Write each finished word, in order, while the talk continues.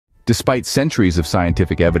Despite centuries of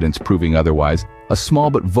scientific evidence proving otherwise, a small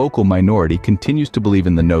but vocal minority continues to believe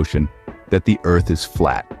in the notion that the Earth is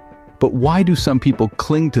flat. But why do some people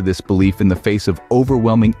cling to this belief in the face of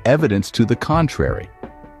overwhelming evidence to the contrary?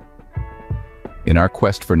 In our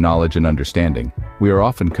quest for knowledge and understanding, we are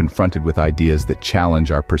often confronted with ideas that challenge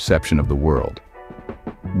our perception of the world.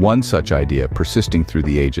 One such idea, persisting through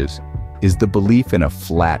the ages, is the belief in a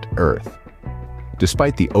flat Earth.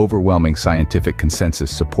 Despite the overwhelming scientific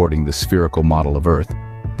consensus supporting the spherical model of Earth,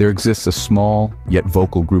 there exists a small, yet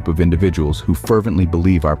vocal group of individuals who fervently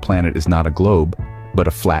believe our planet is not a globe, but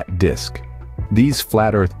a flat disk. These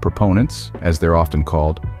flat Earth proponents, as they're often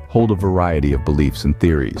called, hold a variety of beliefs and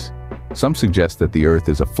theories. Some suggest that the Earth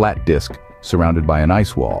is a flat disk surrounded by an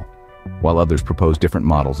ice wall, while others propose different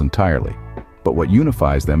models entirely. But what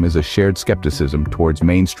unifies them is a shared skepticism towards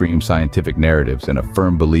mainstream scientific narratives and a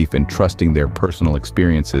firm belief in trusting their personal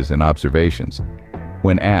experiences and observations.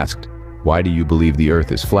 When asked, "Why do you believe the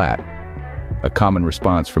Earth is flat?" a common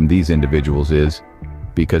response from these individuals is,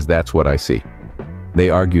 "Because that's what I see."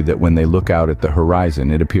 They argue that when they look out at the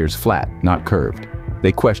horizon, it appears flat, not curved.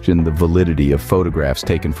 They question the validity of photographs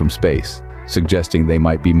taken from space, suggesting they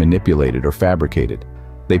might be manipulated or fabricated.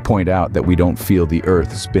 They point out that we don't feel the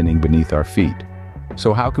Earth spinning beneath our feet.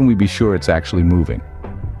 So how can we be sure it's actually moving?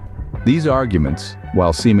 These arguments,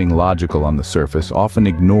 while seeming logical on the surface, often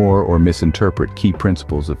ignore or misinterpret key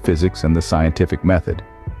principles of physics and the scientific method.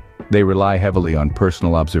 They rely heavily on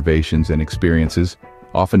personal observations and experiences,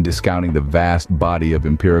 often discounting the vast body of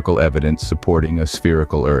empirical evidence supporting a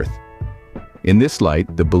spherical Earth. In this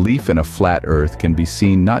light, the belief in a flat Earth can be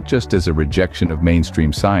seen not just as a rejection of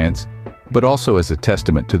mainstream science, but also as a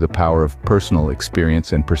testament to the power of personal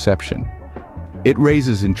experience and perception. It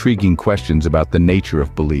raises intriguing questions about the nature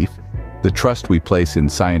of belief, the trust we place in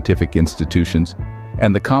scientific institutions,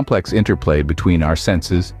 and the complex interplay between our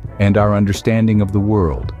senses and our understanding of the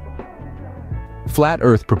world. Flat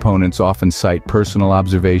Earth proponents often cite personal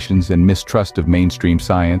observations and mistrust of mainstream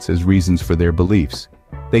science as reasons for their beliefs.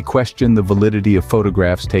 They question the validity of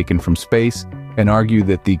photographs taken from space and argue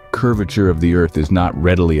that the curvature of the Earth is not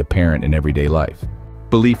readily apparent in everyday life.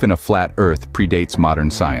 Belief in a flat Earth predates modern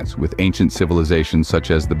science, with ancient civilizations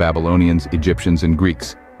such as the Babylonians, Egyptians, and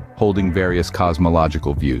Greeks holding various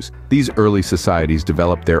cosmological views. These early societies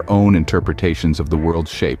developed their own interpretations of the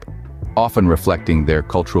world's shape, often reflecting their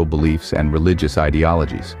cultural beliefs and religious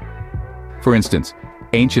ideologies. For instance,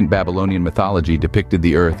 ancient Babylonian mythology depicted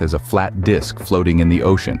the Earth as a flat disk floating in the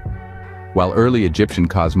ocean, while early Egyptian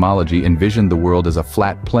cosmology envisioned the world as a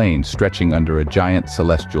flat plane stretching under a giant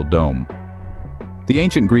celestial dome. The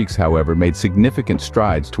ancient Greeks, however, made significant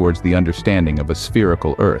strides towards the understanding of a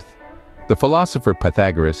spherical Earth. The philosopher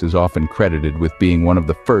Pythagoras is often credited with being one of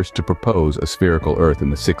the first to propose a spherical Earth in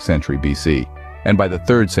the 6th century BC, and by the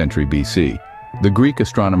 3rd century BC, the Greek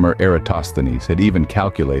astronomer Eratosthenes had even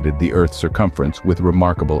calculated the Earth's circumference with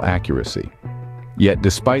remarkable accuracy. Yet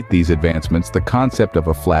despite these advancements, the concept of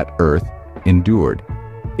a flat Earth endured.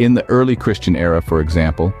 In the early Christian era, for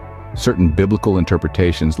example, certain biblical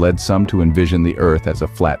interpretations led some to envision the Earth as a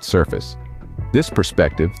flat surface. This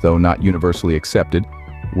perspective, though not universally accepted,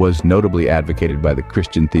 was notably advocated by the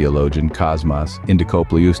Christian theologian Cosmas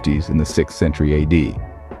Indicopleustes in the 6th century AD.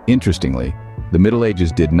 Interestingly, the Middle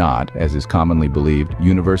Ages did not, as is commonly believed,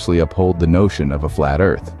 universally uphold the notion of a flat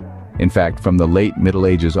Earth. In fact, from the late Middle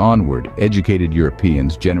Ages onward, educated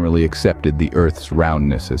Europeans generally accepted the Earth's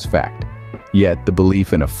roundness as fact. Yet, the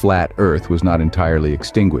belief in a flat Earth was not entirely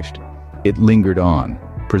extinguished. It lingered on,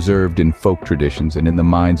 preserved in folk traditions and in the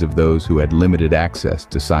minds of those who had limited access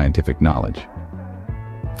to scientific knowledge.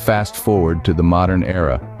 Fast forward to the modern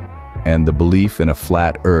era, and the belief in a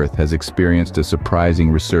flat Earth has experienced a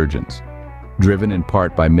surprising resurgence, driven in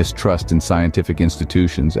part by mistrust in scientific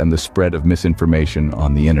institutions and the spread of misinformation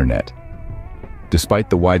on the internet. Despite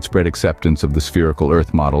the widespread acceptance of the spherical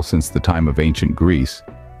Earth model since the time of ancient Greece,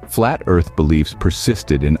 flat Earth beliefs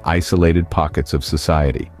persisted in isolated pockets of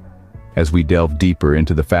society. As we delve deeper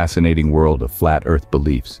into the fascinating world of flat Earth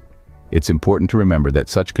beliefs, it's important to remember that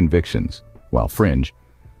such convictions, while fringe,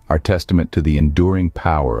 are testament to the enduring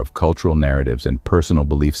power of cultural narratives and personal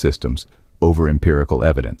belief systems over empirical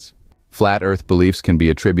evidence. Flat Earth beliefs can be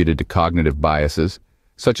attributed to cognitive biases,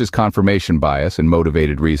 such as confirmation bias and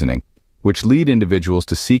motivated reasoning, which lead individuals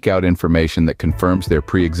to seek out information that confirms their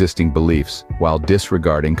pre-existing beliefs while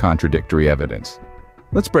disregarding contradictory evidence.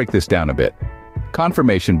 Let's break this down a bit.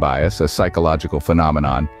 Confirmation bias, a psychological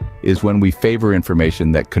phenomenon, is when we favor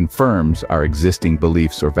information that confirms our existing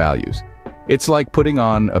beliefs or values. It's like putting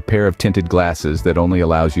on a pair of tinted glasses that only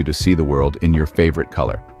allows you to see the world in your favorite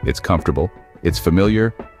color. It's comfortable, it's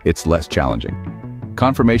familiar, it's less challenging.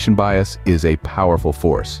 Confirmation bias is a powerful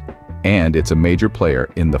force, and it's a major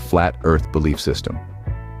player in the flat Earth belief system.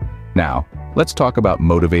 Now, let's talk about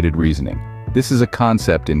motivated reasoning. This is a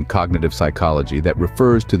concept in cognitive psychology that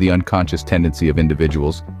refers to the unconscious tendency of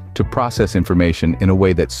individuals to process information in a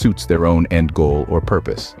way that suits their own end goal or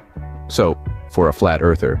purpose. So, for a flat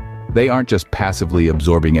earther, they aren't just passively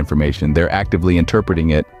absorbing information, they're actively interpreting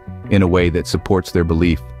it in a way that supports their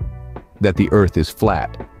belief that the Earth is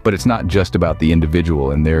flat. But it's not just about the individual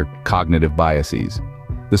and their cognitive biases.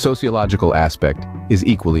 The sociological aspect is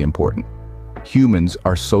equally important. Humans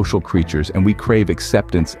are social creatures and we crave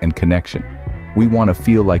acceptance and connection. We want to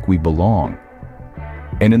feel like we belong.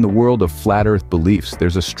 And in the world of flat Earth beliefs,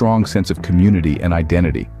 there's a strong sense of community and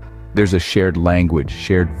identity. There's a shared language,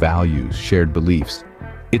 shared values, shared beliefs.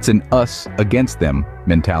 It's an us against them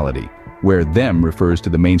mentality, where them refers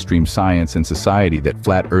to the mainstream science and society that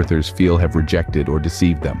flat earthers feel have rejected or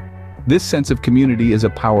deceived them. This sense of community is a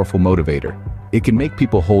powerful motivator. It can make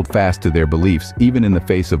people hold fast to their beliefs even in the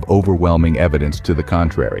face of overwhelming evidence to the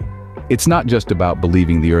contrary. It's not just about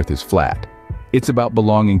believing the Earth is flat. It's about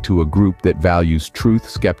belonging to a group that values truth,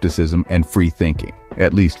 skepticism, and free thinking,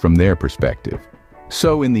 at least from their perspective.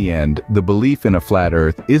 So in the end, the belief in a flat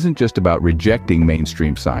Earth isn't just about rejecting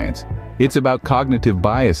mainstream science. It's about cognitive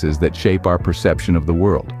biases that shape our perception of the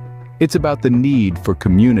world. It's about the need for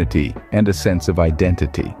community and a sense of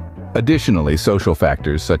identity. Additionally, social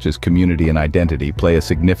factors such as community and identity play a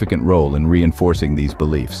significant role in reinforcing these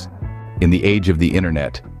beliefs. In the age of the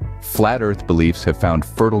internet, flat Earth beliefs have found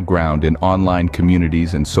fertile ground in online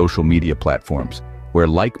communities and social media platforms, where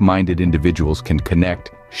like-minded individuals can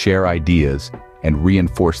connect, share ideas, and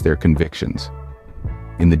reinforce their convictions.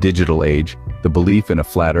 In the digital age, the belief in a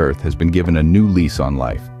flat Earth has been given a new lease on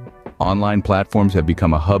life. Online platforms have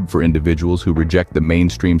become a hub for individuals who reject the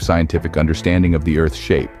mainstream scientific understanding of the Earth's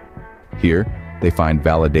shape. Here, they find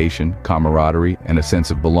validation, camaraderie, and a sense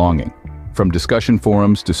of belonging. From discussion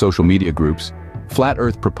forums to social media groups, flat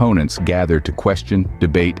Earth proponents gather to question,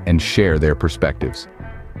 debate, and share their perspectives.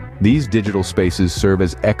 These digital spaces serve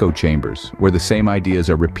as echo chambers where the same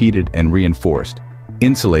ideas are repeated and reinforced,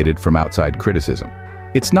 insulated from outside criticism.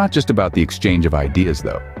 It's not just about the exchange of ideas,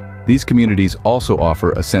 though. These communities also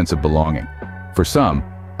offer a sense of belonging. For some,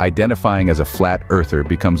 identifying as a flat earther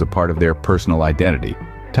becomes a part of their personal identity,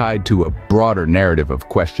 tied to a broader narrative of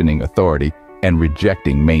questioning authority and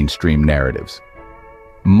rejecting mainstream narratives.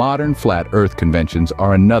 Modern flat Earth conventions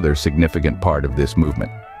are another significant part of this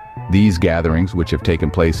movement. These gatherings, which have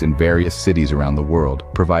taken place in various cities around the world,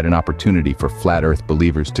 provide an opportunity for flat Earth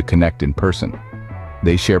believers to connect in person.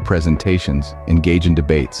 They share presentations, engage in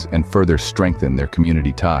debates, and further strengthen their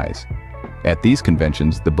community ties. At these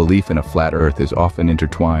conventions, the belief in a flat Earth is often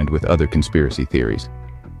intertwined with other conspiracy theories.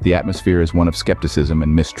 The atmosphere is one of skepticism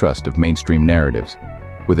and mistrust of mainstream narratives,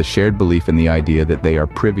 with a shared belief in the idea that they are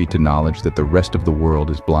privy to knowledge that the rest of the world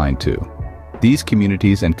is blind to. These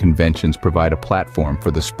communities and conventions provide a platform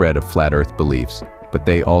for the spread of flat Earth beliefs, but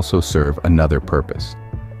they also serve another purpose.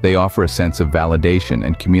 They offer a sense of validation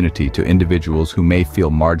and community to individuals who may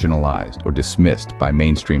feel marginalized or dismissed by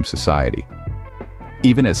mainstream society.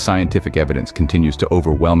 Even as scientific evidence continues to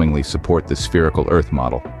overwhelmingly support the spherical Earth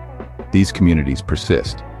model, these communities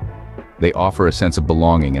persist. They offer a sense of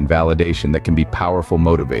belonging and validation that can be powerful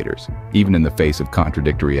motivators, even in the face of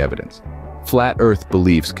contradictory evidence. Flat Earth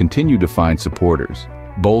beliefs continue to find supporters,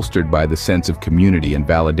 bolstered by the sense of community and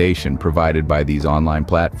validation provided by these online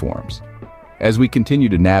platforms. As we continue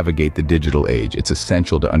to navigate the digital age, it's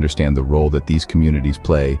essential to understand the role that these communities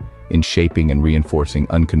play in shaping and reinforcing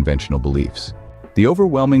unconventional beliefs. The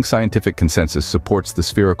overwhelming scientific consensus supports the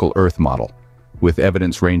spherical Earth model, with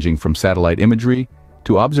evidence ranging from satellite imagery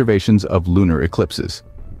to observations of lunar eclipses.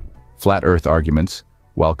 Flat Earth arguments,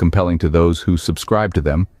 while compelling to those who subscribe to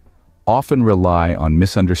them, often rely on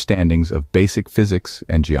misunderstandings of basic physics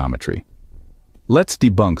and geometry. Let's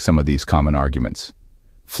debunk some of these common arguments.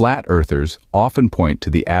 Flat earthers often point to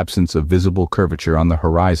the absence of visible curvature on the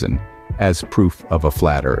horizon as proof of a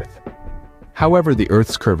flat Earth. However, the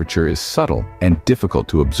Earth's curvature is subtle and difficult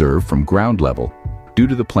to observe from ground level due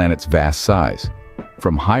to the planet's vast size.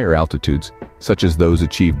 From higher altitudes, such as those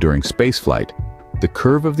achieved during spaceflight, the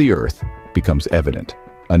curve of the Earth becomes evident.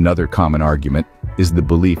 Another common argument is the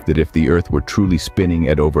belief that if the Earth were truly spinning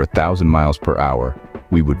at over 1,000 miles per hour,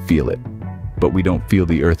 we would feel it. But we don't feel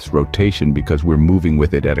the Earth's rotation because we're moving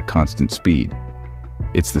with it at a constant speed.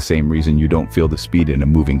 It's the same reason you don't feel the speed in a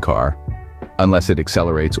moving car, unless it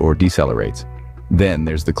accelerates or decelerates. Then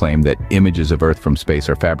there's the claim that images of Earth from space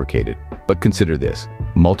are fabricated. But consider this: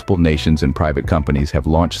 multiple nations and private companies have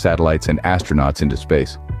launched satellites and astronauts into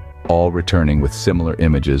space, all returning with similar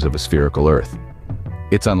images of a spherical Earth.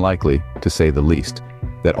 It's unlikely, to say the least,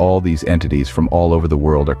 that all these entities from all over the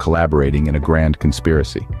world are collaborating in a grand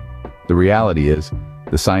conspiracy. The reality is,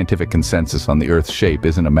 the scientific consensus on the Earth's shape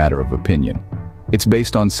isn't a matter of opinion. It's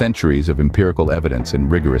based on centuries of empirical evidence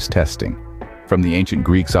and rigorous testing. From the ancient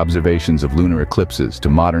Greeks' observations of lunar eclipses to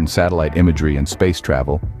modern satellite imagery and space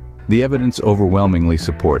travel, the evidence overwhelmingly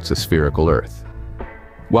supports a spherical Earth.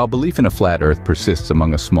 While belief in a flat Earth persists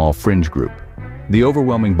among a small fringe group, the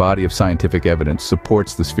overwhelming body of scientific evidence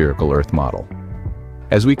supports the spherical Earth model.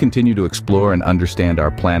 As we continue to explore and understand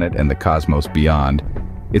our planet and the cosmos beyond,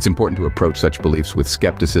 it's important to approach such beliefs with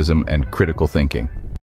skepticism and critical thinking.